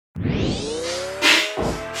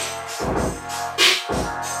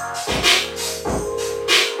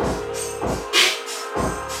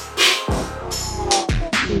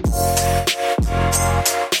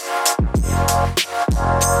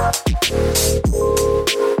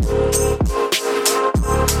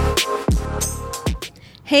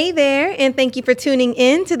Hey there, and thank you for tuning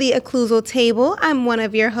in to the Occlusal Table. I'm one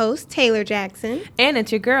of your hosts, Taylor Jackson. And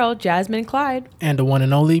it's your girl, Jasmine Clyde. And the one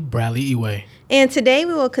and only Bradley Eway. And today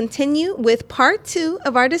we will continue with part 2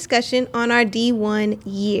 of our discussion on our D1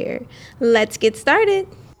 year. Let's get started.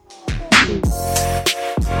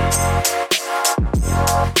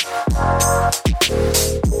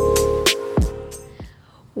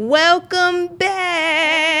 Welcome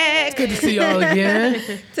back. Good to see y'all again.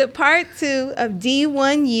 To part 2 of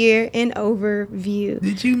D1 year in overview.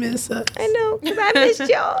 Did you miss us? I know, because I missed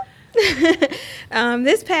y'all.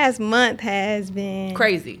 This past month has been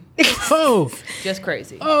Crazy. Oh, Just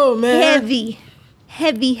crazy. oh man. heavy.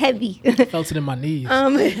 Felt it in my knees.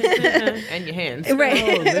 And your hands. Right.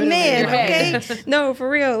 Oh, literally. Man, Right. okay. No, for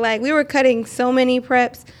real. Like, we were cutting so many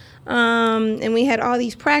preps. And we had all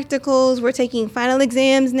these practicals. We're taking final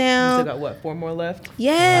exams You now. still got what, 4 more left?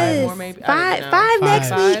 Yes. 5 more maybe? I don't Five know. next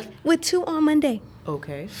Five. week with 2 on Monday.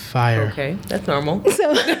 Okay. Fire. Okay. That's normal.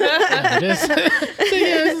 So, This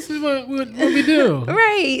is what we do.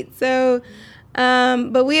 right. So,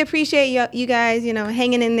 but we appreciate you guys,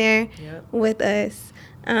 hanging in there Yep. with us.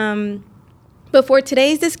 But for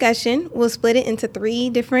today's discussion, we'll split it into 3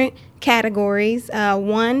 different categories.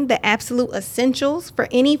 1, the absolute essentials for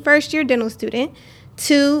any first-year dental student.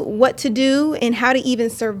 2, what to do and how to even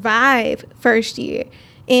survive first year.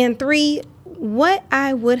 And 3, what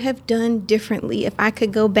I would have done differently if I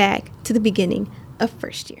could go back to the beginning of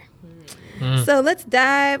first year. So let's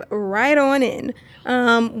dive right on in.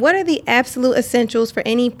 What are the absolute essentials for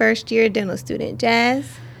any first-year dental student? Jazz?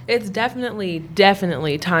 It's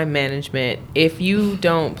definitely time management. If you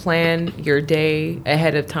don't plan your day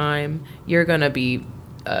ahead of time, you're going to be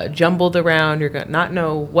jumbled around. You're going to not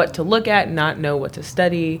know what to look at, not know what to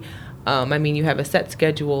study. You have a set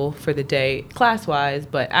schedule for the day class-wise,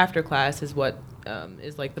 but after class is what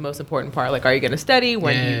is like the most important part. Like, are you going to study?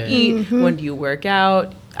 When do you eat? When do you work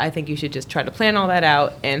out? I think you should just try to plan all that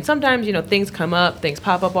out. And sometimes, things come up, things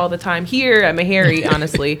pop up all the time here at Meharry,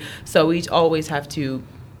 honestly. So we always have to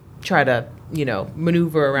try to,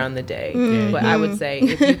 maneuver around the day. But I would say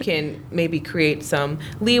if you can maybe create some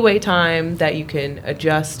leeway time that you can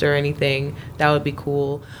adjust or anything, that would be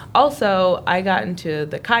cool. Also, I got into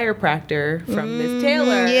the chiropractor from Miss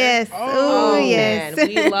Taylor. Yes. Oh, yes. man.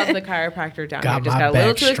 We love the chiropractor down here. Got Just my got a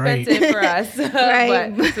little back too straight. expensive for us.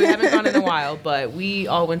 Right. But so we haven't gone in a while. But we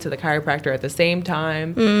all went to the chiropractor at the same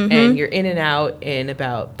time. And you're in and out in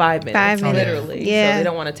about 5 minutes. 5 minutes. Literally. Yeah. So they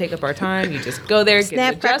don't want to take up our time. You just go there,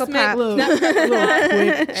 Snap, get crackle, an pop. adjustment. Little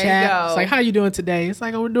quick And chat. go. It's like, how you doing today? It's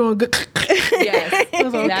like, oh, we're doing good. Yes,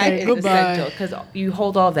 Okay, that is goodbye. essential because you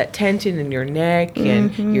hold all that tension in your neck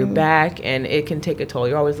and your back, and it can take a toll.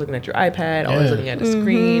 You're always looking at your iPad, always Yeah. looking at the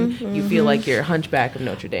screen. You feel like you're Hunchback of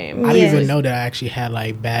Notre Dame. I didn't Yes. even know that I actually had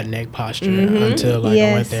like bad neck posture until I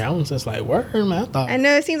Yes. went there. I was just like, word, man. I thought I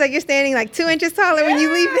know it seems like you're standing like 2 inches taller when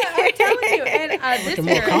you leave there. I'm telling you. And this Looking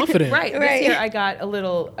more year, confident. Right. Right. This year I got a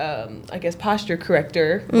little, posture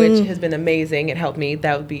corrector, which has been amazing. It helped me.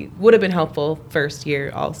 That would have been helpful first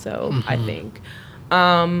year also, I think.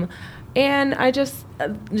 And I just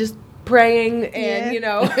praying and,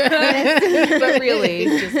 but really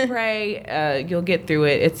just pray. You'll get through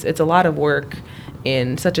it. It's a lot of work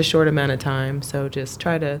in such a short amount of time. So just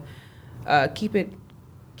try to keep it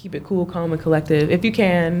cool, calm, and collective if you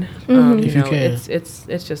can. If you can. It's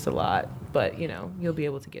just a lot, but you'll be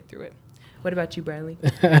able to get through it. What about you, Bradley?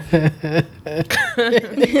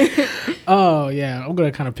 Oh, yeah. I'm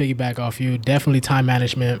going to kind of piggyback off you. Definitely time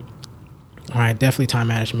management. All right, definitely time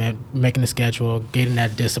management, making the schedule, getting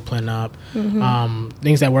that discipline up.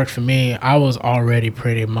 Things that worked for me, I was already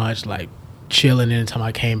pretty much like chilling until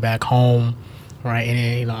I came back home. Right,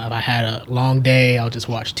 and then, if I had a long day, I'll just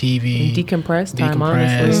watch TV. Decompress time,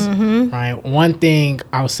 honestly. Right. One thing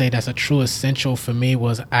I would say that's a true essential for me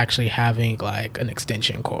was actually having like an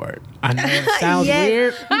extension cord. I know it sounds Yes.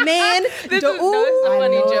 weird. Man, It's a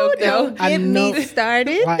funny joke, though. don't I get know. me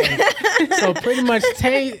started. Right. So pretty much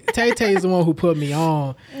Tay is the one who put me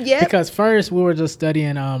on. Yep. Because first we were just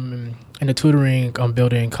studying in the tutoring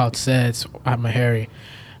building called SEDS at Meharry.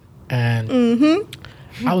 And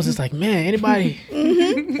I was just like, man, anybody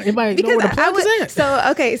know where the plug is at? So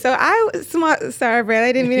I was smart. Sorry, Brad,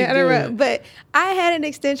 I didn't mean to Good. interrupt, but I had an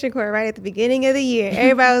extension cord right at the beginning of the year.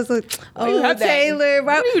 Everybody was like, you "Oh, have that? Taylor,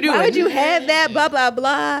 why What are you doing?" would you have that?" Blah blah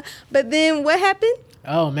blah. But then what happened?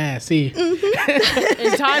 Oh man, see,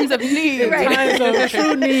 In times of need. Right. times of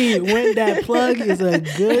true need when that plug is a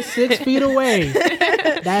good 6 feet away.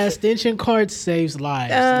 that extension cord saves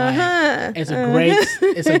lives. Uh-huh. Like,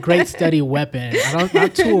 it's a great study weapon.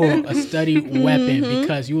 Not tool, a study weapon,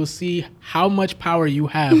 because you will see how much power you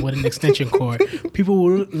have with an extension cord. People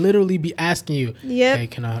will literally be asking you, Yep. "Hey,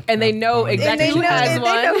 can I?" And they know exactly who has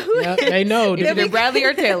one. Yep, they know. It's either Bradley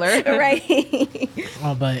or Taylor. Right.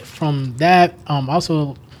 But from that,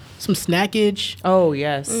 also some snackage. Oh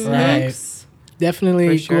yes, snacks.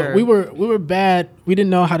 Definitely, For sure. we were bad. We didn't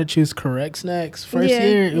know how to choose correct snacks. First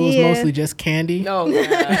year, it was mostly just candy. Oh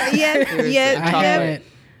yeah. Yes. I had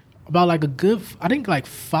about like a good, I think like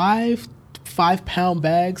 5-pound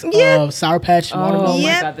bags of Sour Patch watermelon. Oh my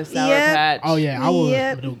Yep, god, the Sour yep. Patch. Oh yeah, I was.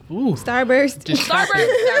 Yep. Ooh, Starburst. just trapping.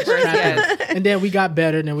 Starburst, yes. And then we got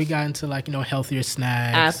better. Then we got into like healthier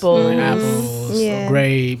snacks, Apples. like apples, Yeah.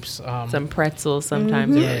 grapes, Some pretzels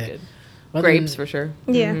sometimes are really Yeah. good. Other Grapes than- for sure.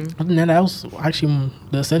 Yeah. Mhm. Other than that, that was actually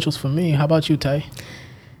the essentials for me. How about you, Tay?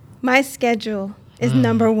 My schedule is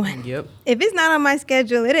number one. Yep. If it's not on my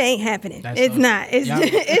schedule, it ain't happening. That's It's dope. not. It's Yeah.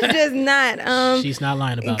 it's just not. She's not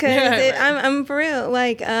lying about Because it. I'm for real.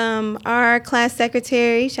 Like our class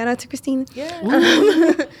secretary, shout out to Christina.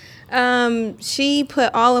 Yeah. She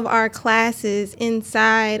put all of our classes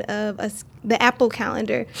inside of the Apple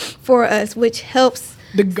calendar for us, which helps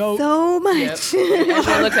The goat. so Yep. much.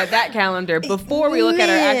 Everyone looks at that calendar before we look at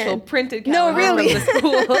our Man. actual printed No, calendar really. from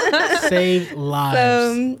the school. Save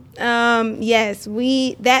lives. Yes,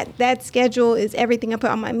 that schedule is everything. I put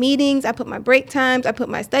on my meetings, I put my break times, I put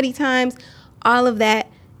my study times, all of that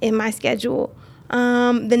in my schedule.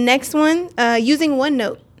 The next one, using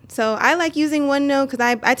OneNote. So I like using OneNote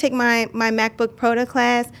because I take my MacBook Pro to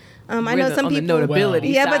class. I We're know the- some on the people. notability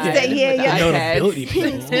Yeah, but side say, yeah, with the yeah. iPads. Notability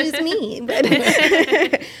people. Excuse me,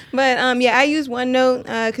 but yeah, I use OneNote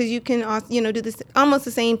because you can also, do this almost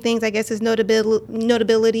the same things, I guess, as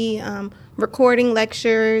notability, recording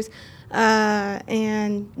lectures,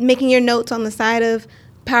 and making your notes on the side of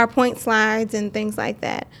PowerPoint slides and things like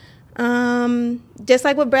that. Just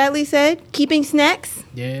like what Bradley said, keeping snacks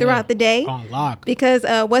throughout the day. On lock. Because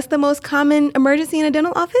what's the most common emergency in a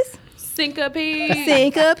dental office? Syncope.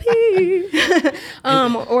 Syncope.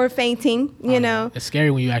 Or fainting, It's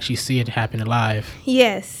scary when you actually see it happen live.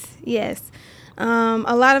 Yes.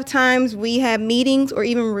 A lot of times we have meetings or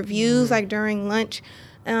even reviews like during lunch.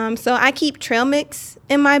 So I keep trail mix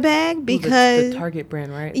in my bag because the Target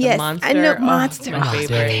brand, right? Yes, the Monster. I know Oh, Monster. my Oh, favorite.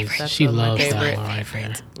 days. That's She one of my loves favorite. that one right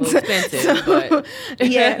there. A little expensive, but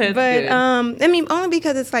yeah, it's but good. I mean only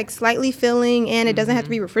because it's like slightly filling and it doesn't have to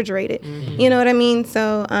be refrigerated. You know what I mean?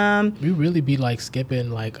 So We really be like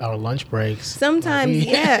skipping like our lunch breaks. sometimes, Like,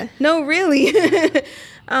 we- yeah. No, really.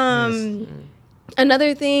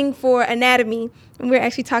 Another thing for anatomy, and we were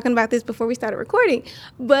actually talking about this before we started recording,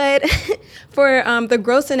 but for the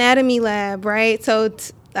gross anatomy lab, right? So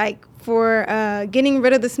like for getting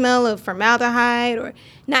rid of the smell of formaldehyde or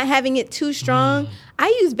not having it too strong, I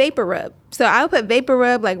use Vapor Rub. So I'll put Vapor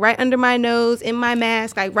Rub like right under my nose in my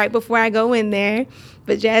mask, like right before I go in there.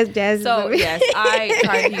 But Jazz is So over- yes, I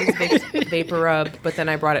tried to use Vapor Rub, but then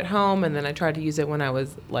I brought it home, and then I tried to use it when I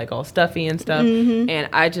was like all stuffy and stuff, and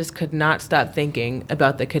I just could not stop thinking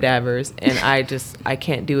about the cadavers, and I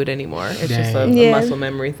can't do it anymore. It's just a Yeah. muscle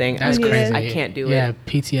memory thing. That's I just- crazy. I can't do Yeah, it.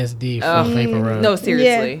 PTSD for Oh, Vapor Rub. No,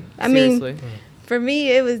 seriously. Yeah. I mean, Seriously. For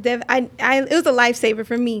me, it was it was a lifesaver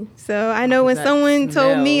for me. So I know when That someone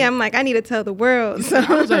told me, smell. I'm like, I need to tell the world. So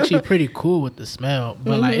I was actually pretty cool with the smell,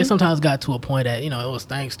 but like it sometimes got to a point that it was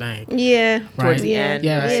stank. yeah, Towards the yeah. end,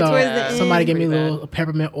 Yeah, right? so towards the end. somebody gave me a Pretty little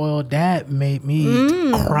peppermint oil. That made me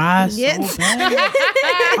cry Yeah. so bad.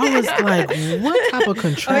 I was like, what type of Oh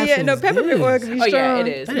contraption? yeah, no, peppermint oil can be Oh strong. yeah, it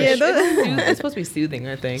is. That Yeah, is It's supposed to be soothing,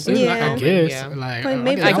 I think. Yeah. I guess. Yeah. Like, Like,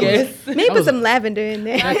 maybe I guess. maybe put some lavender in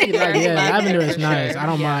there. yeah, lavender is For nice. sure. I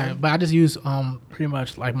don't Yeah. mind, but I just use pretty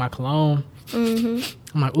much like my cologne. I'm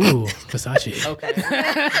like, ooh, Versace. Okay.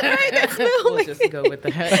 That smell. We'll just go with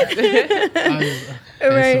that. I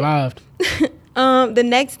Right. survived. The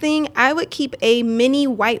next thing, I would keep a mini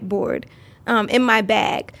whiteboard in my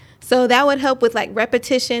bag. So that would help with like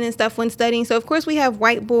repetition and stuff when studying. So of course we have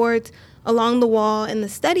whiteboards along the wall in the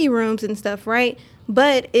study rooms and stuff, right?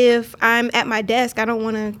 But if I'm at my desk, I don't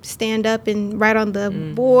want to stand up and write on the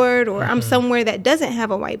board, or I'm somewhere that doesn't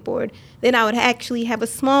have a whiteboard, then I would actually have a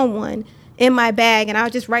small one in my bag, and I'll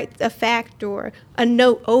just write a fact or a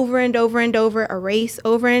note over and over and over, erase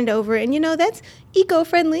over and over. And, that's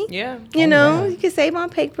eco-friendly. Yeah. You know, you can save on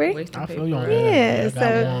paper. Waste of I feel paper. you on Yeah, that.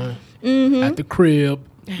 I got so- one at the crib.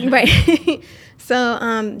 Right.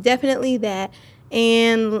 So definitely that.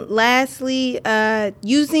 And lastly,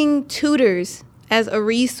 using tutors as a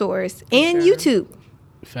resource and sure. YouTube.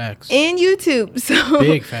 Facts. and YouTube. So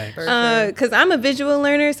Big facts. because I'm a visual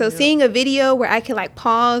learner, so seeing a video where I can like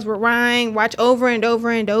pause, rewind, watch over and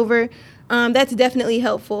over and over, that's definitely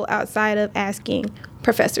helpful outside of asking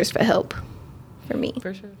professors for help for me.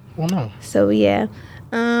 For sure. Well, no. So yeah.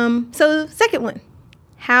 So second one,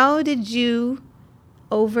 how did you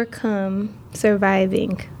overcome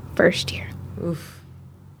surviving first year? Oof.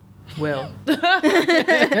 Well,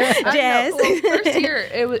 Jazz. first year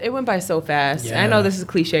it went by so fast. Yeah. I know this is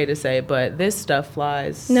cliche to say, but this stuff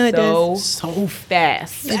flies No, it does. So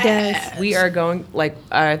fast. It does. We are going like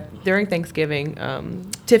during Thanksgiving.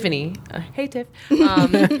 Tiffany, hey Tiff,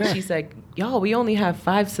 she's like, y'all, we only have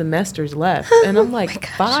 5 semesters left, and I'm like,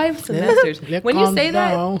 5 semesters. Yeah, When you calm say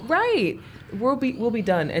down. that, right? We'll be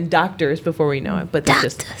done, and doctors before we know it. But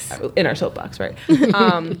that's just in our soapbox, right?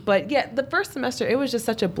 But yeah, the first semester it was just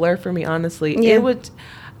such a blur for me, honestly. Yeah.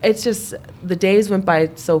 It's just the days went by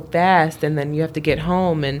so fast, and then you have to get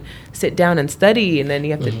home and sit down and study, and then you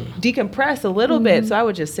have to decompress a little bit. So I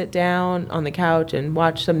would just sit down on the couch and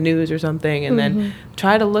watch some news or something, and then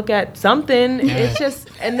try to look at something. Yeah. It's just,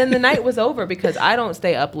 and then the night was over because I don't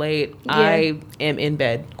stay up late. Yeah. I am in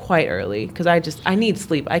bed quite early because I need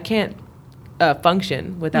sleep. I can't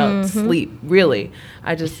function without sleep. Really,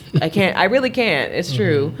 I can't. I really can't. It's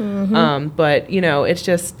true. But it's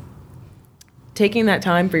just taking that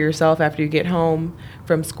time for yourself after you get home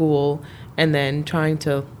from school, and then trying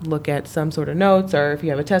to look at some sort of notes, or if you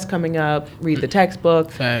have a test coming up, read the textbook.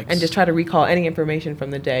 Facts. And just try to recall any information from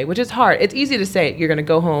the day, which is hard. It's easy to say you're going to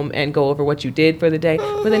go home and go over what you did for the day,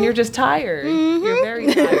 but then you're just tired. You're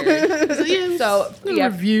very tired. So yeah,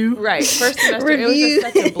 review. Right. First semester, it was just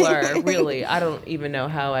such a blur. Really, I don't even know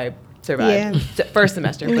how I survived first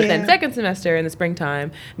semester. But then second semester in the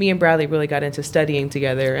springtime, me and Bradley really got into studying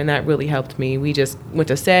together, and that really helped me. We just went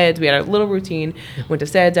to SEDS. We had a little routine, went to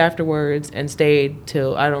SEDS afterwards, and stayed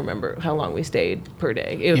till, I don't remember how long we stayed per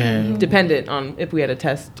day. It was dependent on if we had a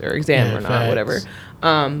test or exam or not, facts. whatever.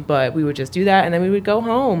 But we would just do that, and then we would go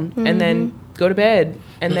home and then go to bed,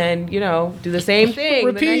 and then do the same thing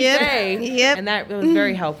the Repeat. next day. Yep. And that was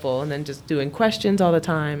very helpful. And then just doing questions all the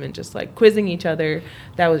time and just like quizzing each other,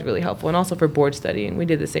 that was really helpful. And also for board studying, we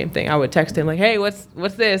did the same thing. I would text him like, "Hey, what's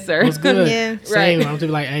this?" Or What's good? Yeah. Same. Right. I'm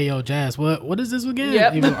just like, hey, yo, Jazz, what is this again?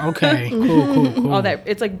 Yep. Even- okay. Cool. all that.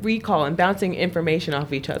 It's like recall and bouncing information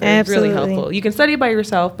off each other. Absolutely. It's really helpful. You can study by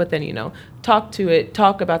yourself, but then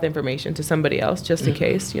talk about the information to somebody else just in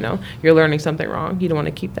case you're learning something wrong. You don't want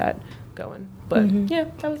to keep that going. But yeah,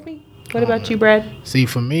 that was me. What about you, Brad? See,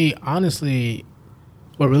 for me, honestly,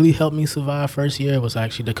 what really helped me survive first year was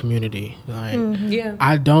actually the community. Like, Yeah.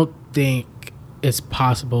 I don't think it's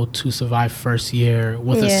possible to survive first year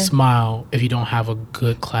with a smile if you don't have a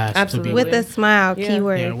good class Absolutely. to be With with. a smile, Yeah.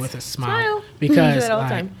 keywords. Yeah, with a smile. Smile. Because Do that all the like,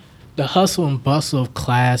 time. the hustle and bustle of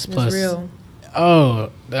class It's plus real. all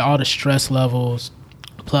the stress levels,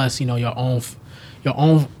 plus your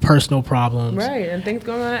own personal problems. Right, and things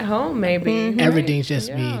going on at home, maybe. Everything's just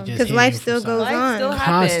Yeah. me. Just 'Cause hitting life you still from goes side. Life on. still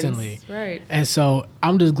happens. Constantly. Right. And so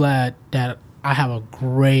I'm just glad that I have a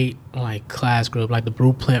great class group, like the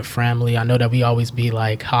Blueprint family. I know that we always be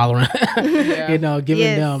hollering, giving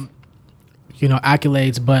Yes. them,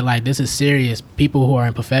 accolades. But this is serious. People who are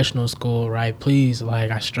in professional school, right? Please,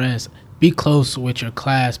 I stress, be close with your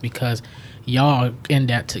class because y'all are in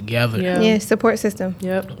that together. Yeah. Yeah, support system.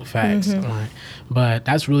 Yep. Facts. Right. But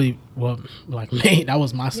that's really what, me, that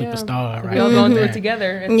was my superstar, right? We all going through there. it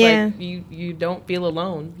together. It's Yeah. like you don't feel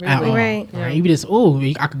alone. Really. At all. Right. Right. You just,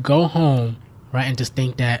 I could go home, right, and just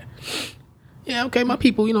think that, yeah, okay, my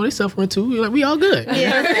people, they suffering too. We all good.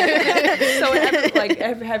 So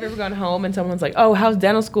have you ever gone home and someone's like, "Oh, how's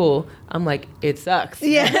dental school?" I'm like, "It sucks."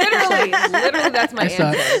 Yeah. literally, that's my It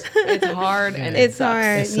answer. sucks. It's hard and It's it sucks.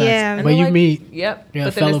 hard. It sucks. Yeah. And But they're you like, meet Yep. your But then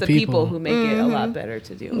it's fellow the people people. who make it a lot better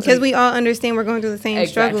to deal with. Because we all understand we're going through the same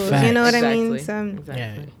Exactly. struggles. You know what I Exactly. mean? So, Exactly.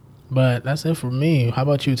 Yeah. But that's it for me. How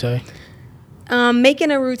about you, Tay?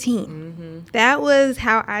 making a routine. That was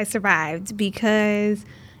how I survived because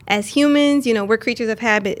as humans, we're creatures of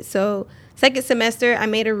habit. So second semester, I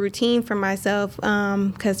made a routine for myself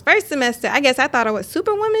because first semester, I guess I thought I was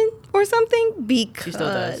Superwoman or something because She still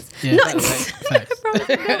does. Yeah, no, by the way. Facts.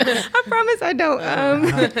 I promise I don't.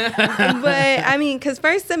 But I mean, because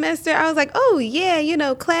first semester I was like, oh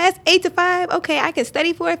yeah, class 8 to 5. Okay, I can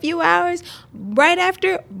study for a few hours. Right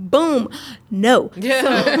after, boom, no.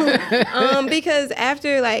 Yeah. So, because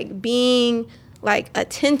after being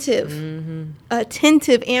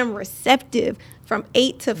attentive and receptive from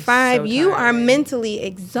 8 to 5, so you are tiring. mentally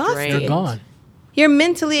exhausted. Drained. You're gone. you're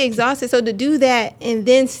mentally exhausted. So to do that and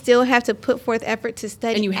then still have to put forth effort to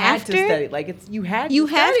study, And you had after, to study. Like you had you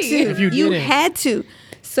to have study. to. If you didn't. had to. Oh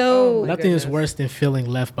So my Nothing is goodness. worse than feeling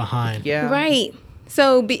left behind. Yeah. right.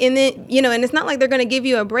 So and then and it's not like they're going to give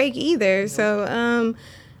you a break either. So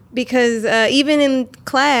because even in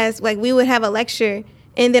class, like we would have a lecture,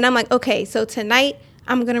 and then I'm like, okay, so tonight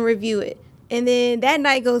I'm going to review it. And then that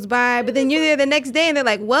night goes by, but then you're there the next day, and they're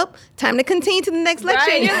like, well, time to continue to the next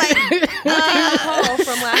lecture. Right. And you're like, You recall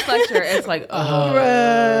from last lecture, it's like,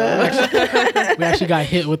 We actually got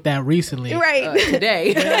hit with that recently. right.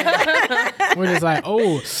 today. We're just like,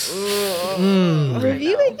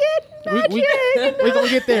 Review it yet? Not we yet. gonna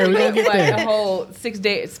get there. We gonna get Like a there. whole 6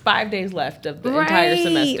 days, 5 days left of the Right, entire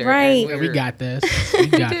semester. right. And We got this. We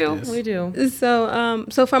got this. We do.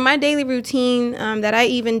 So for my daily routine that I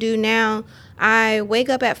even do now, I wake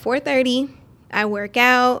up at 4:30. I work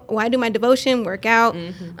out. Well, I do my devotion, work out,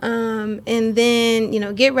 and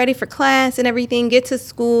then get ready for class and everything. Get to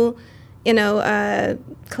school,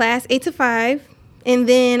 class 8 to 5, and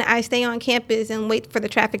then I stay on campus and wait for the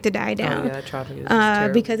traffic to die Oh, down. yeah, that traffic is just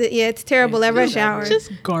terrible. Because it's terrible at rush hour.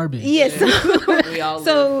 Just garbage. Yes. We all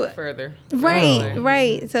So- live further. Right, Oh.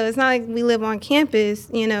 right. So it's not like we live on campus,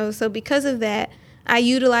 So because of that, I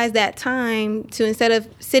utilize that time to, instead of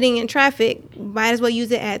sitting in traffic, might as well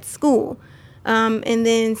use it at school. And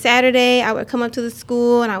then Saturday, I would come up to the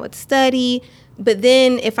school and I would study. But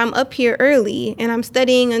then if I'm up here early and I'm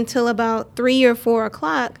studying until about 3 or 4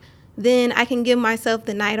 o'clock, then I can give myself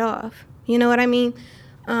the night off. You know what I mean?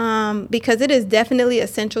 Because it is definitely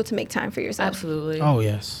essential to make time for yourself. Absolutely. Oh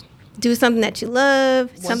yes. Do something that you love,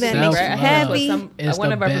 something that makes you Self-love. happy. It's One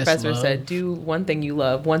the of our best professors love. said, do one thing you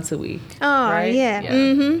love once a week. Oh, right? yeah.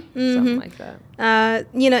 Something like that.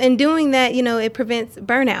 In doing that, it prevents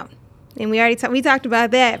burnout. And we already we talked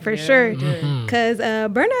about that for sure. Because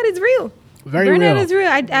burnout is real. Very burnout real. is real.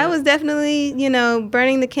 I was definitely,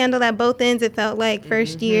 burning the candle at both ends, it felt like,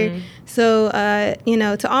 first year. So,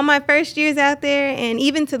 to all my first years out there, and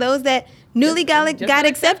even to those that newly got accepted,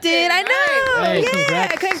 accepted, I know. right. Hey, Yeah,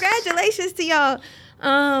 congrats. congratulations to y'all.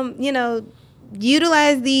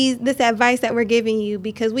 Utilize this advice that we're giving you,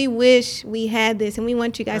 because we wish we had this, and we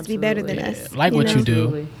want you guys to be better than Absolutely. us. Like what you do.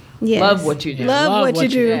 Absolutely. Yes. Love what you do. Love what you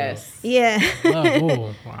do. Yes. Yeah. Love,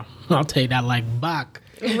 ooh, wow. I'll take that like Bach.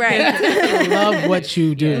 Right. Love what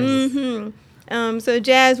you do. So,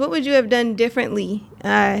 Jazz, what would you have done differently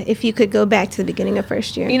if you could go back to the beginning of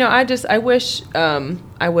first year? I wish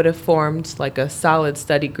I would have formed like a solid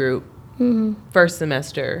study group first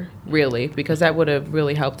semester, really, because that would have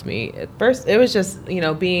really helped me. At first, it was just,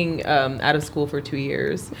 being out of school for 2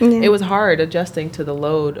 years. Yeah. It was hard adjusting to the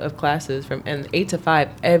load of classes from 8 to 5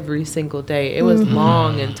 every single day. It was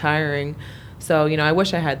long and tiring. So, I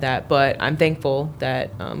wish I had that, but I'm thankful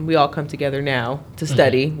that we all come together now to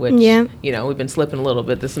study, which, Yeah. We've been slipping a little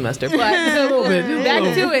bit this semester, but A little bit. back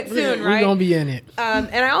to it soon, right? We're going to be in it. And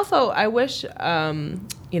I wish,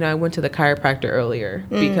 I went to the chiropractor earlier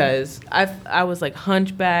because I was like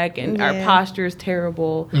hunchback and our Yeah. posture is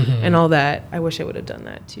terrible and all that. I wish I would have done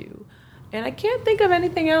that too. And I can't think of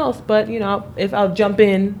anything else, but if I'll jump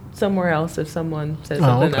in somewhere else if someone says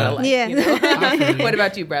something that I like. Yeah. What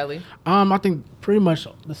about you, Bradley? I think pretty much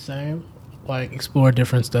the same. Like explore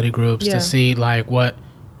different study groups Yeah. to see like what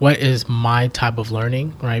is my type of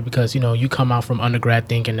learning, right? Because you come out from undergrad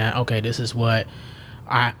thinking that okay, this is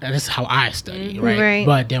how I study, right? Right.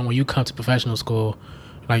 But then when you come to professional school,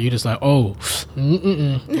 like you're just like, oh,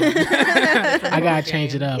 I gotta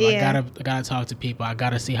change it up. Yeah. I gotta talk to people. I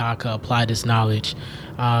gotta see how I could apply this knowledge.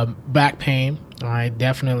 Back pain, all right,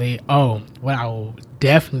 definitely. Oh, what I will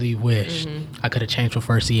definitely wish I could have changed for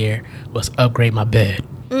first year was upgrade my bed.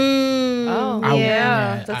 Oh, I-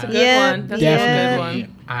 yeah. That's a good Yeah. one. That's Definitely, a good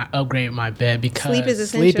one. I upgrade my bed because Sleep is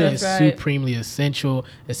sleep essential. is That's right. supremely essential,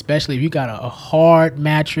 especially if you got a hard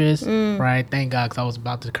mattress, right? Thank God, because I was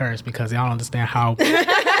about to curse because y'all don't understand how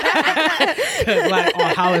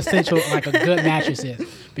or how essential like a good mattress is.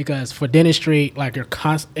 Because for dentistry, like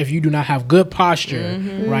if you do not have good posture,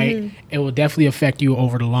 right, it will definitely affect you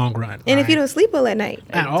over the long run. And if you right? don't sleep well at night,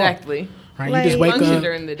 At all, Exactly. right, Like- you just wake Function up.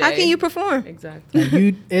 during the day. how can you perform? Exactly.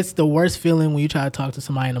 And it's the worst feeling when you try to talk to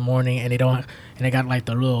somebody in the morning and they got like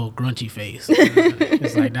the little grunchy face.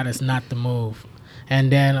 It's like that is not the move.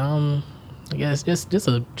 And then I guess just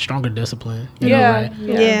a stronger discipline. You know, right?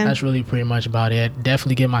 Yeah. That's really pretty much about it.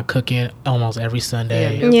 Definitely get my cooking almost every Yeah,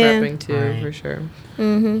 Sunday. meal Yeah. prepping too, Right. for sure.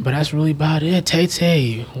 But that's really about it.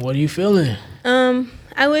 Tay, what are you feeling?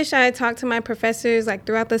 I wish I had talked to my professors like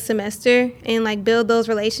throughout the semester and like build those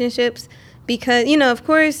relationships, because of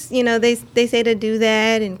course they say to do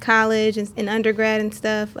that in college and in undergrad and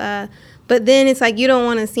stuff, But then it's like you don't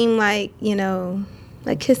want to seem like,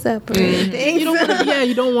 like kiss up or anything. You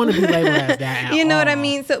don't want to be labeled as that. At You know what I all.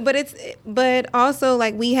 mean? So, but also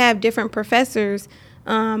like we have different professors.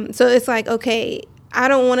 So it's like, okay, I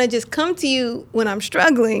don't want to just come to you when I'm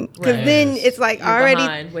struggling, because Right. then it's like You're already,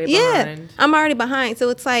 behind, way behind. I'm already behind. So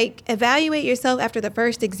it's like evaluate yourself after the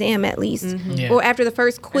first exam at least, Yeah. or after the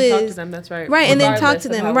first quiz. And talk to them, that's right. Right, and then talk Regardless to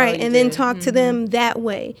of them, how right, well you and then did. talk to them that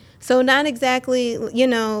way. So not exactly,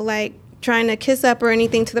 like trying to kiss up or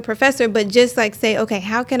anything to the professor, but just like say, okay,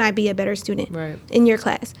 how can I be a better student Right. in your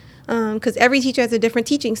class? Because every teacher has a different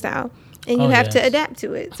teaching style, and you Oh, have to yes. adapt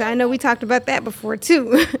to it. So I know we talked about that before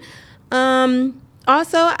too.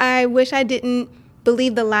 Also, I wish I didn't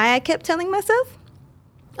believe the lie I kept telling myself.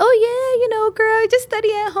 Oh yeah, girl, just study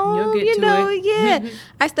at home. You'll get to it. Yeah.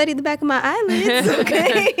 I studied the back of my eyelids.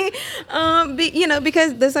 Okay,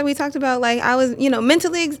 because that's like we talked about. Like I was,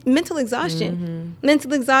 mental exhaustion,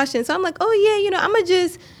 mental exhaustion. So I'm like, oh yeah, I'm gonna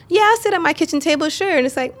just I'll sit at my kitchen table, sure. And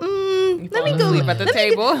it's like, let me go asleep at the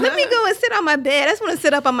table. Let me go and sit on my bed. I just want to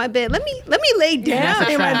sit up on my bed. Let me lay down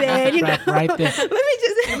in my bed. Right there. Let me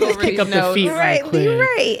just Pick up the feet right quick. You're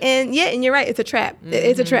right. And you're right. It's a trap.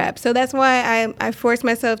 It's a trap. So that's why I force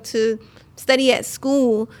myself to study at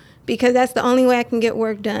school, because that's the only way I can get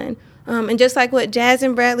work done. And just like what Jazz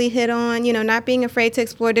and Bradley hit on, not being afraid to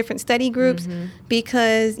explore different study groups,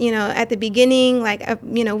 because, at the beginning, like,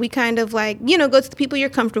 we kind of like, go to the people you're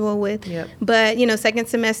comfortable with. Yep. But, second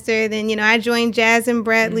semester, then, I joined Jazz and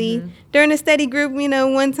Bradley during a study group,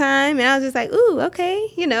 one time. And I was just like, ooh, okay,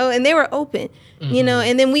 and they were open,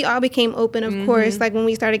 and then we all became open, of course, like when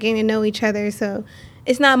we started getting to know each other. So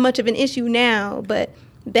it's not much of an issue now, but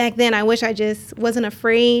back then I wish I just wasn't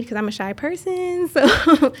afraid, because I'm a shy person. So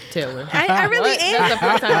Taylor. I really What? am. That's the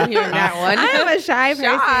first time I'm hearing that one. I am a shy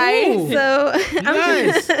person. Shy. So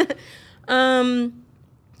Nice.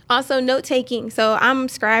 also note taking. So I'm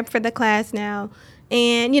scribe for the class now.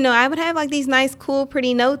 And, I would have like these nice, cool,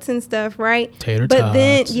 pretty notes and stuff, right? Tater But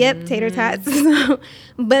then, tots. yep, tater tots.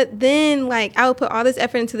 But then, like, I would put all this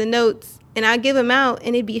effort into the notes, and I'd give them out,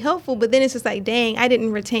 and it'd be helpful. But then it's just like, dang, I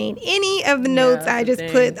didn't retain any of the notes that's I the just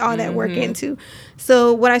thing. put all that work into.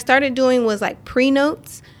 So what I started doing was like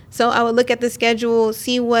pre-notes. So I would look at the schedule,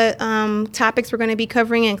 see what topics we're going to be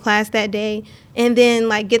covering in class that day, and then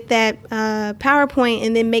like get that PowerPoint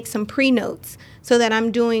and then make some pre-notes, so that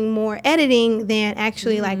I'm doing more editing than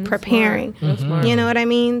actually like preparing. Smart. That's smart. You know what I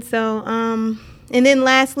mean? So, and then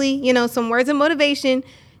lastly, some words of motivation.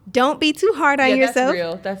 Don't be too hard on yourself. That's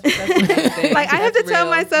real. That's the thing. Like I have to That's tell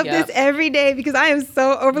real. myself Yep. this every day, because I am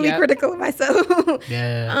so overly Yep. critical of myself.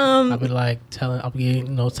 Yeah. I'll be like I'll be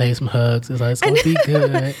take some hugs. It's like, it's gonna be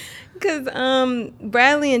good. Because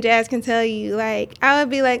Bradley and Jazz can tell you, like, I would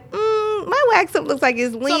be like, my wax up looks like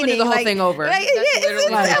it's leaning. Someone do the whole like, thing over. Like, That's yeah, literally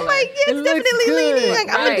I'm what like, it yeah, looks it's definitely good. leaning. Like,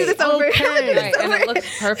 I'm going to do this Right. over. I'm Okay. going to do this Right, and over. it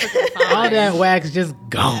looks perfectly fine. All that wax just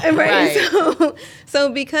gone. Right. Right. So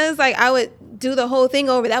because like I would do the whole thing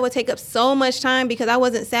over, that would take up so much time, because I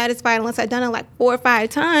wasn't satisfied unless I'd done it like 4 or 5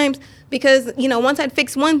 times, because once I'd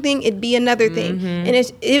fix one thing, it'd be another thing, and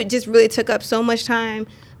it just really took up so much time.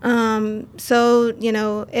 So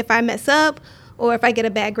if I mess up or if I get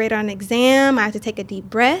a bad grade on an exam, I have to take a deep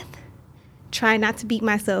breath, try not to beat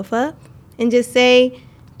myself up, and just say,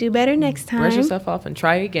 do better next time. Brush yourself off and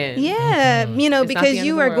try again. Yeah, It's not because the end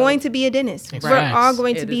you of the are world. going to be a dentist. Right. We're all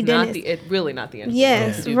going to It be is not dentists. it's really not the end.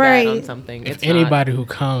 Yes, of the world to do right. That on something. If It's anybody who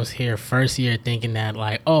comes here first year thinking that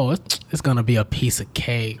like, oh, it's gonna be a piece of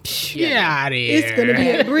cake, get out of here. It's gonna be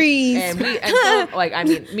a breeze.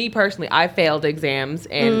 And me personally, I failed exams,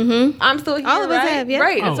 and I'm still here. All of us right? have, yeah.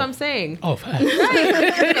 Right. Oh. That's what I'm saying. Oh, fact.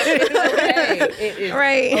 It's okay. It is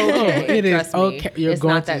Right. okay. Oh, it is Trust me. okay. You're it's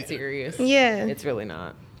going not to- that serious. Yeah. It's really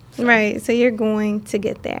not. Right. So you're going to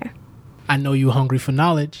get there. I know you're hungry for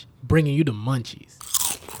knowledge, bringing you the munchies.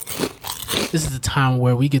 This is the time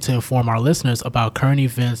where we get to inform our listeners about current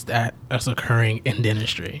events that is occurring in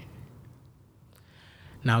dentistry.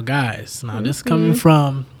 Now, guys, this is coming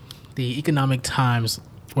from the Economic Times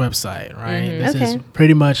website, right? This is Okay.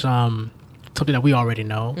 pretty much something that we already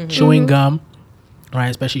know. Chewing gum, right,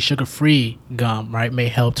 especially sugar-free gum, right, may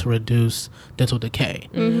help to reduce dental decay.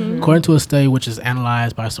 According to a study which is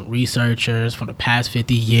analyzed by some researchers for the past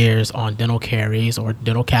 50 years on dental caries or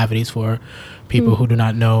dental cavities, for people who do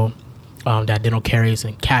not know, that dental caries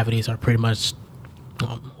and cavities are pretty much,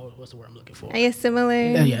 what's the word I'm looking for? I guess similar.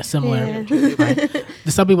 Yeah, similar. Yeah. Right?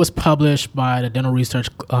 The study was published by the Dental Research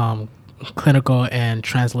Clinical and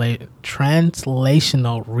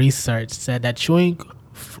Translational Research, said that chewing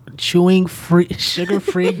chewing free,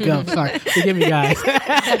 sugar-free gum, sorry, forgive me guys,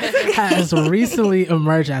 has recently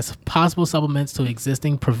emerged as possible supplements to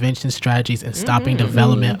existing prevention strategies in stopping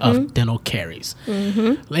development of dental caries.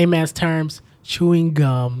 Layman's terms, chewing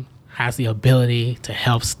gum has the ability to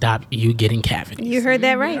help stop you getting cavities. You heard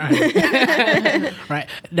that right. Right.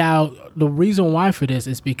 Now, the reason why for this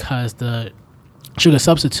is because the sugar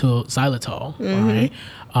substitute xylitol, right,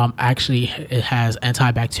 actually it has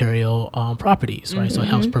antibacterial properties, right? So it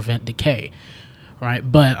helps prevent decay, right?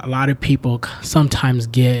 But a lot of people sometimes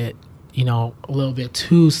get, a little bit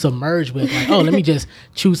too submerged with like, oh, let me just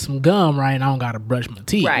chew some gum, right? And I don't got to brush my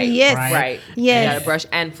teeth. Right. Yes. Right. Yes. You gotta brush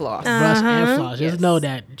and floss. Brush and floss. Just know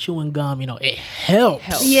that chewing gum, it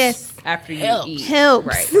helps. Yes. After you Helps. eat. Helps.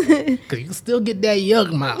 Right. Because you can still get that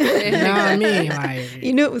yuck mouth. You know what I mean? Like,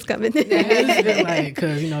 You knew it was coming.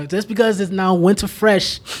 because, just because it's now winter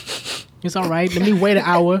fresh, it's all right. Let me wait an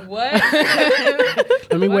hour. What?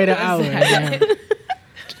 Let me wait an hour.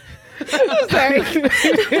 I'm sorry.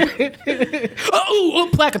 Oh,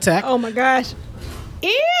 plaque attack. Oh my gosh.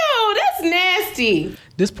 Ew, that's nasty.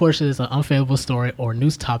 This portion is an unfavorable story or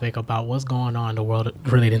news topic about what's going on in the world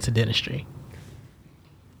related to dentistry.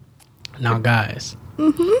 Now, guys,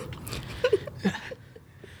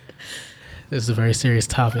 this is a very serious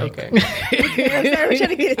topic. Okay. I'm sorry, we're trying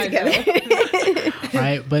to get it together.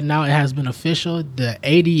 Right? But now it has been official. The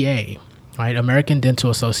ADA, right, American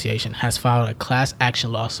Dental Association, has filed a class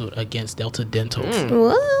action lawsuit against Delta Dental.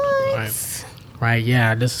 What? Right?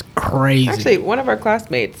 Yeah, this is crazy. Actually, one of our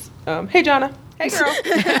classmates, hey, Jonna. Hey, girl.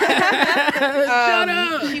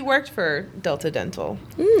 She worked for Delta Dental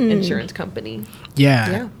Insurance Company.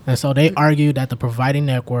 Yeah. And so they argue that the providing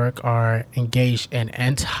network are engaged in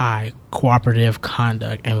anti-cooperative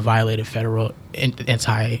conduct and violated federal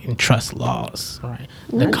antitrust laws. Right.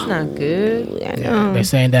 That's not good. Yeah, they're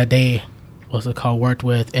saying that they, worked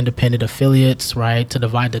with independent affiliates, right, to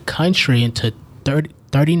divide the country into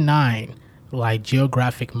 39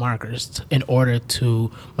 geographic markers in order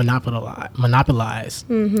to monopolize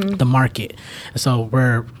the market. And so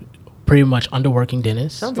we're pretty much underworking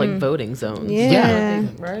dentists. Sounds like voting zones. Yeah.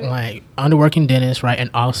 Right? Like underworking dentists, right, and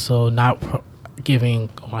also not giving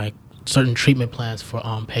certain treatment plans for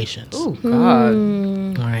patients. Oh, God.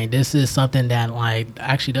 All right, this is something that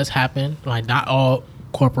actually does happen. Not all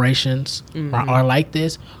corporations are like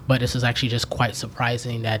this, but this is actually just quite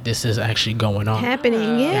surprising that this is actually going on.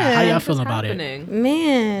 Happening, yeah. How y'all feeling about it?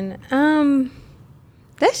 Man,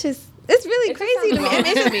 that's just, it's really crazy to me.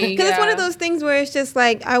 I mean, because it's one of those things where it's just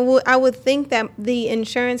like I would think that the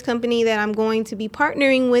insurance company that I'm going to be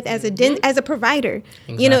partnering with as a provider,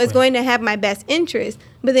 is going to have my best interest.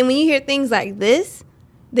 But then when you hear things like this,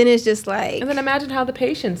 then it's just like, And then imagine how the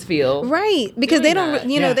patients feel. right, because they don't, that.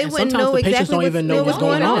 they and wouldn't sometimes know the patients exactly don't even know what's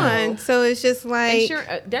going on. on. So it's just like,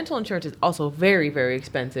 Dental insurance is also very, very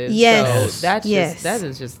expensive. Yes. So that's Yes. that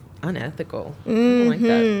is just unethical. I don't like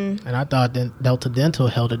that. And I thought Delta Dental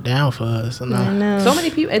held it down for us. And I know. So many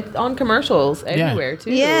people it's on commercials everywhere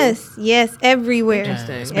too. Yes, everywhere.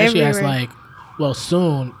 Interesting. Especially Everywhere. as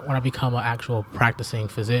soon when I become an actual practicing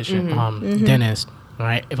physician, dentist,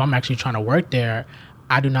 right? If I'm actually trying to work there,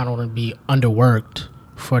 I do not want to be underworked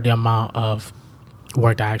for the amount of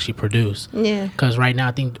work that I actually produce. Yeah. Because right now,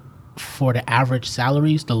 I think for the average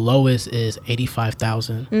salaries, the lowest is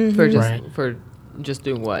 $85,000 For just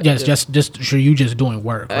doing what? Yes, just for you just doing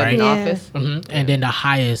work, right? In Yeah. office. And then the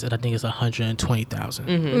highest, I think, is 120,000.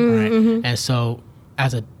 Right? And so,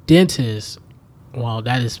 as a dentist, well,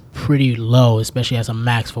 that is pretty low, especially as a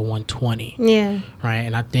max for 120. Yeah. Right?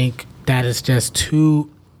 And I think that is just too.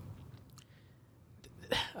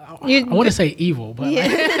 I want to say evil, but So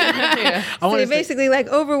you're basically like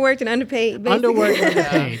overworked and underpaid. Basically. underworked and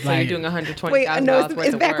underpaid. So you're doing $120,000 Wait, no, worth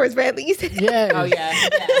it's of backwards, work. Bradley. You said Yeah. Oh yeah.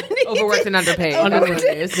 Overworked and underpaid. That's what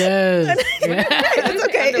it is. Yes. it's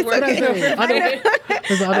okay. It's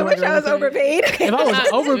okay. I wish I was overpaid. If I was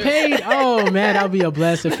overpaid, oh man, that would be a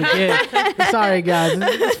blessing. Forget. Sorry, guys.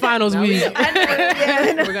 It's finals week.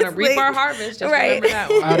 We're gonna reap our harvest. Just remember that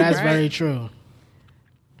one. Oh, that's right? very true.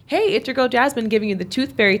 Hey, it's your girl Jasmine giving you the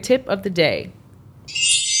Tooth Fairy tip of the day.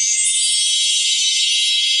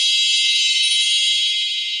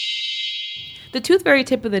 The Tooth Fairy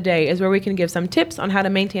tip of the day is where we can give some tips on how to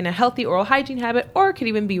maintain a healthy oral hygiene habit, or it could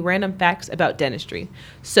even be random facts about dentistry.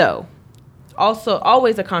 So, also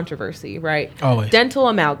always a controversy, right? Always. Dental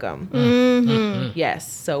amalgam.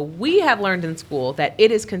 Yes. So we have learned in school that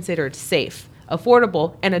it is considered safe,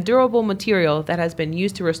 affordable, and a durable material that has been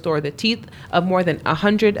used to restore the teeth of more than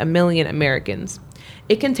 100 million Americans.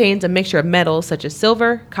 It contains a mixture of metals such as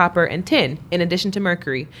silver, copper, and tin, in addition to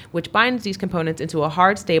mercury, which binds these components into a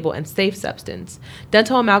hard, stable, and safe substance.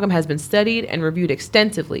 Dental amalgam has been studied and reviewed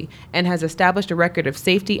extensively and has established a record of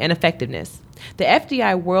safety and effectiveness. The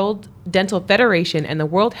FDI World Dental Federation and the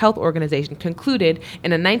World Health Organization concluded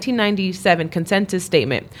in a 1997 consensus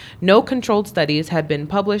statement, no controlled studies have been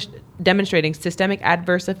published demonstrating systemic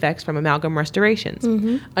adverse effects from amalgam restorations.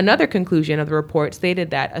 Another conclusion of the report stated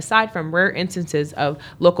that aside from rare instances of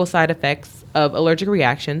local side effects of allergic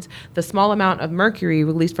reactions, the small amount of mercury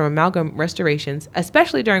released from amalgam restorations,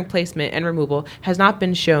 especially during placement and removal, has not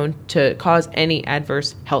been shown to cause any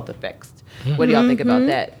adverse health effects. What do y'all think about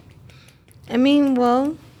that? I mean,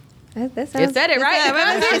 well, that sounds... It said it,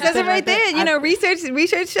 right? It says it right there. You know, research shows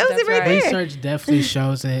it right there. Research definitely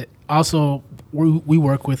shows it. Also, we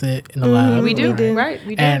work with it in the lab. We do, do. right?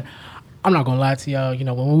 We do. And I'm not gonna lie to y'all. You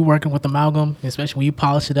know, when we're working with amalgam, especially when you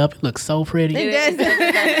polish it up, it looks so pretty. It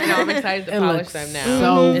does. No, I'm excited to It polish looks them now.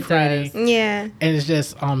 so It pretty. does. Yeah. And it's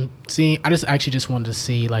just seeing. I just wanted to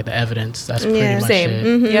see like the evidence. That's pretty Yeah. much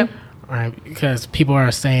Same. it. Yep. All right, because people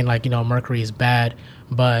are saying like mercury is bad,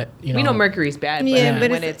 but We know mercury is bad, but, Yeah,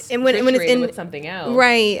 but when it's- it's and when it's saturated in- with something else.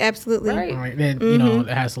 Right. Absolutely. Right. all right, then it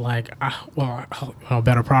has like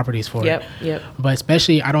better properties for Yep. it. Yep. But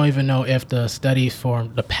especially, I don't even know if the studies for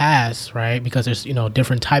the past, right? Because there's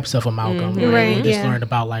different types of amalgam. Right, We just yeah. learned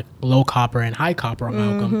about like low copper and high copper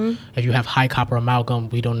amalgam. If you have high copper amalgam,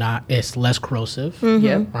 it's less corrosive.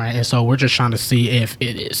 Yep. Right, and so we're just trying to see if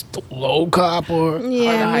it is the low copper Yeah,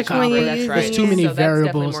 or the high which one copper. you're That's using, right. There's too many So that's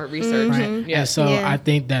definitely variables, more research. right? Yeah. And so Yeah. I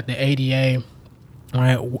think that the ADA,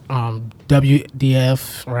 right,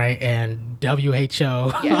 WDF, right, and WHO,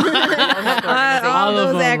 All All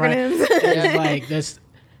of those them, right? acronyms. it's like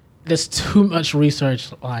there's too much research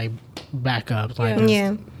like backup like Yeah. just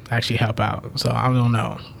Yeah. actually help out. So I don't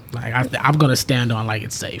know. Like I'm gonna stand on like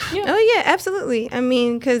it's safe. Yeah. Oh yeah, absolutely. I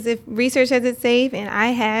mean, because if research says it's safe, and I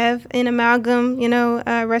have an amalgam,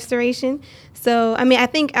 restoration. So I mean, I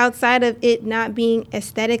think outside of it not being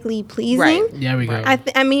aesthetically pleasing, Right. There we go.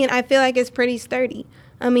 I feel like it's pretty sturdy.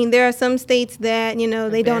 I mean, there are some states that they don't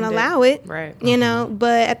Abandoned. allow it, Right.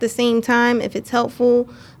 But at the same time, if it's helpful,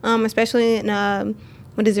 especially in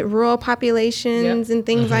rural populations and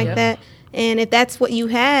things like Yep. that. And if that's what you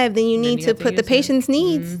have, then you need you to have to put the use it. patient's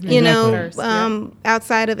needs, Exactly. First, yeah.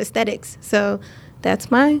 outside of aesthetics. So that's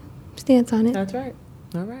my stance on it. That's right.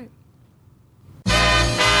 All right.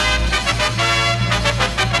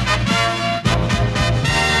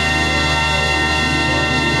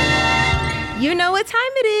 You know what time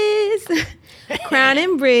it is. Crown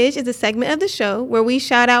and Bridge is a segment of the show where we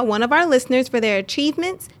shout out one of our listeners for their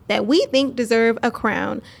achievements that we think deserve a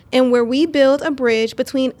crown, and where we build a bridge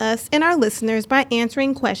between us and our listeners by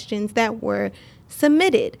answering questions that were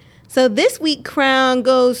submitted. So this week, crown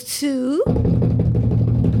goes to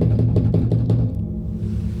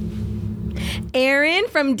Aaron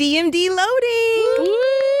from DMD Loading.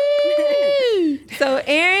 So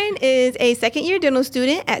Erin is a second-year dental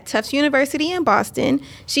student at Tufts University in Boston.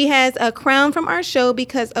 She has a crown from our show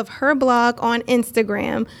because of her blog on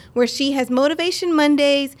Instagram, where she has Motivation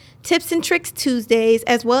Mondays, Tips and Tricks Tuesdays,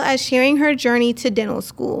 as well as sharing her journey to dental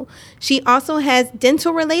school. She also has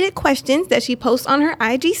dental-related questions that she posts on her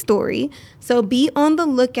IG story, so be on the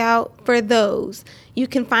lookout for those. You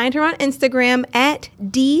can find her on Instagram at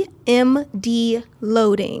DMD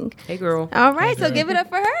Loading. Hey, girl. All right, so give it up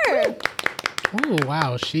for her. Oh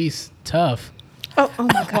wow, she's tough. Oh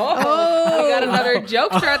my God. Oh, we got another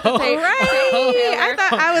jokester at the table. Right. I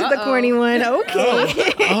thought I was the corny one.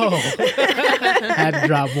 Okay. Oh, had to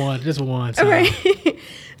drop one, just one time. All right.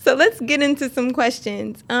 So let's get into some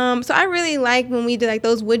questions. So I really like when we do like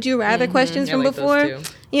those would you rather questions I from like before. those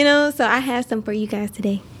too. So I have some for you guys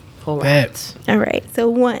today. All Bet. All right. So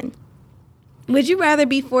one, would you rather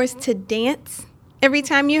be forced to dance every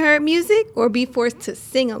time you heard music or be forced to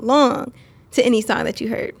sing along to any song that you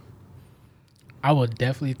heard? I would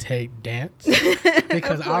definitely take dance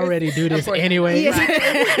because I already do this course. anyway.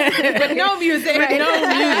 But no music. No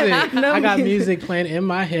music. I got music playing in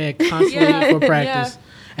my head constantly for practice.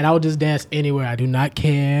 And I would just dance anywhere. I do not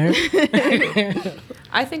care.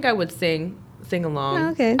 I think I would sing along. Oh,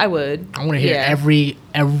 okay. I would. I want to hear every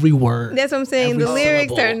word. That's what I'm saying. Every The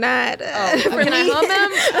lyrics syllable. are not for Can I me. hum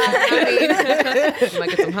them? I might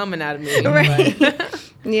get some humming out of me. Right.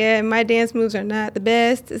 Yeah, my dance moves are not the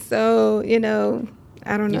best. So, I don't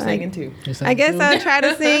know. You're singing too. You I guess too? I'll try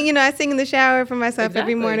to sing. I sing in the shower for myself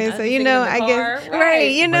every Exactly. morning. I So, sing in the I guess. car. Right.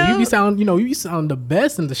 Right. But you be sound the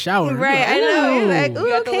best in the shower. You're Right. like, I know. You're like, "Ooh." ooh,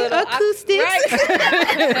 got the okay, little acoustics.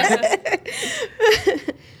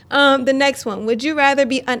 Right. The next one. Would you rather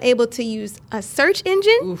be unable to use a search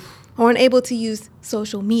engine or unable to use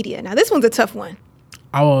social media? Now, this one's a tough one.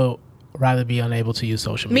 I would rather be unable to use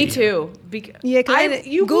social media. Me too. Yeah,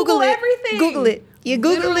 You Google everything. Google it. You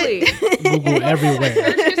Google Literally. it. Google everywhere.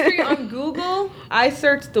 Search history on Google. I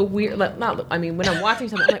search the weird. When I'm watching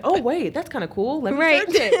something, I'm like, oh wait, that's kind of cool. Let me Right.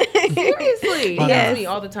 search it. Seriously, Yes. that's me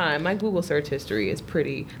all the time. My Google search history is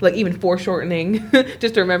pretty, like even foreshortening,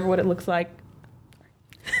 just to remember what it looks like.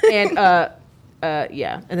 And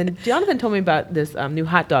yeah. And then Jonathan told me about this new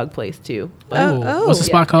hot dog place too. Oh, what's the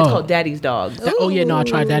spot called? It's called Daddy's Dogs. Oh yeah, no, I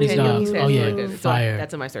tried Daddy's And he Dogs. said Oh it's yeah, really good. So fire.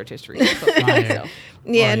 that's in my search history. Fire.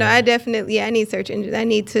 Yeah, Oh, no, yeah. I definitely, I need search engines. I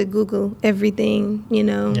need to Google everything,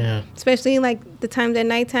 Yeah. especially like the times at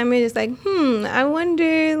nighttime. It's just like, I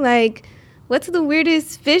wonder, like, what's the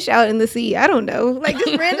weirdest fish out in the sea? I don't know. Like,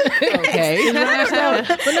 just random. Okay.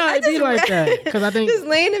 But no, it'd be like that because I think Just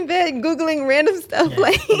laying in bed, Googling random stuff. Yeah.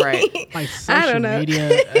 Like, Right. like I social don't know.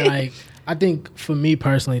 media, like I think for me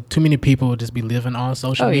personally, too many people would just be living on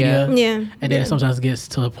social Oh, yeah. media. Yeah. And then it sometimes gets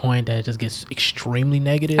to the point that it just gets extremely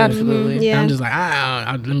negative. Absolutely. And Yeah. I'm just like,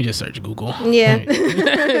 let me just search Google. Yeah.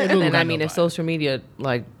 Google And got I mean, if nobody. social media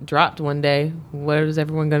like dropped one day, what is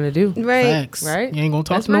everyone gonna do? Right. Facts. Right? You ain't gonna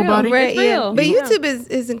talk That's to real. nobody. Right. It's Yeah. real. But Yeah. YouTube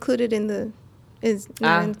is included in the. Is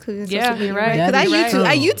not Ah, included in yeah, social media, you're right. Because That is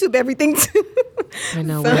I true. YouTube everything too. I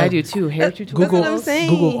know. So- What I do too. Hair tutorials. Google, what I'm saying.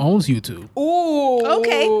 Google owns YouTube. Ooh.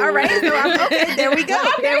 Okay. All right. So okay. There we go.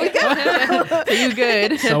 There we go. So you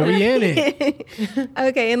good? So we in it.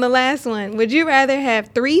 Okay, and the last one. Would you rather have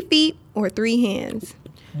 3 feet or 3 hands?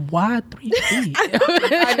 Why 3 feet?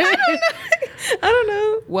 I don't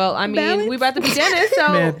know. Well, I mean, Balance? we about to be dentists, so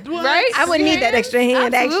Man, what? right? I wouldn't need that extra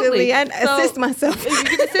hand, Absolutely. actually. I'd So, assist myself. You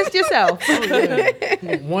can assist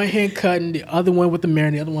yourself. One hand cutting, the other one with the mirror,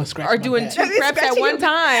 and the other one scratching. Or doing my two back. preps at one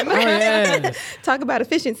time. Oh yeah. Talk about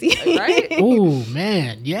efficiency. Right? Oh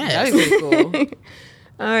man, yes. That'd be pretty cool.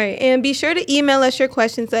 All right, and be sure to email us your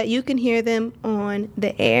questions so that you can hear them on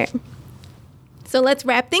the air. So let's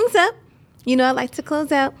wrap things up. I like to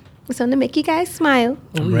close out with something to make you guys smile.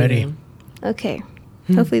 I'm ready. Okay.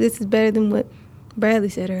 Hopefully this is better than what Bradley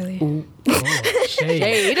said earlier. Oh,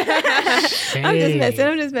 shade. Shade. I'm just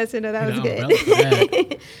messing. No, that was No, good. umbrella for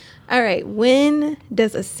that. All right. When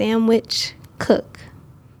does a sandwich cook?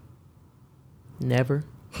 Never.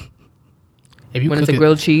 If you When cook it's a it-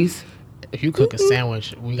 grilled cheese. If you cook a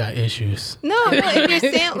sandwich, we got issues. No, if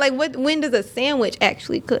you're when does a sandwich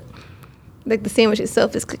actually cook? Like the sandwich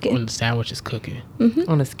itself is cooking. When the sandwich is cooking.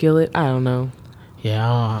 On a skillet. I don't know.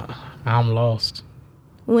 Yeah, I'm lost.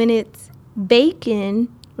 When it's bacon,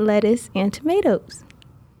 lettuce, and tomatoes.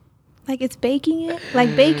 Like it's baking it?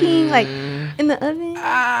 Like baking, like in the oven?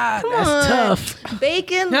 Ah, Come that's on. tough.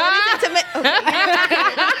 Bacon, lettuce, and tomato.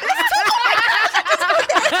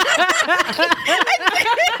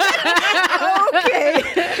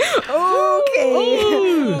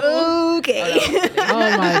 Okay.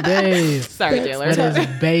 Oh my days. Sorry, Taylor. That is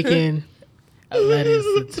bacon, lettuce,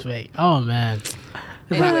 and tomato. Oh man.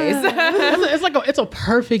 Anyways. It's a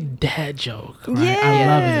perfect dad joke. Right? I Yeah.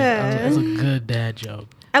 love it. It's a good dad joke.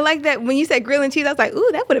 I like that when you said grill and cheese. I was like, ooh,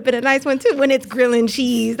 that would have been a nice one too. When it's grill and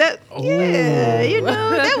cheese, that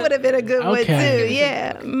that would have been a good one Okay. too.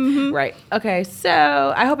 Yeah. Mhm. Right. Okay.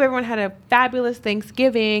 So I hope everyone had a fabulous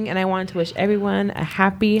Thanksgiving, and I wanted to wish everyone a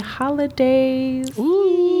happy holidays.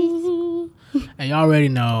 Ooh. And y'all already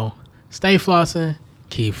know, stay flossing,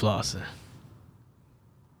 keep flossing.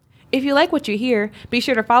 If you like what you hear, be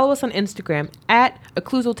sure to follow us on Instagram at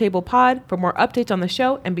Occlusal Table Pod for more updates on the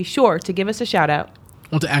show, and be sure to give us a shout out.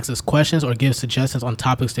 Want to ask us questions or give suggestions on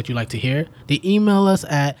topics that you'd like to hear? Then email us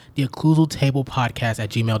at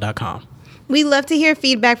theocclusaltablepodcast@gmail.com. We love to hear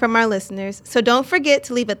feedback from our listeners, so don't forget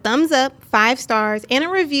to leave a thumbs up, 5 stars, and a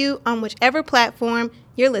review on whichever platform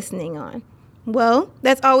you're listening on. Well,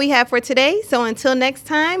 that's all we have for today. So until next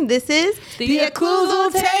time, this is The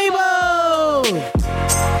Occlusal Table!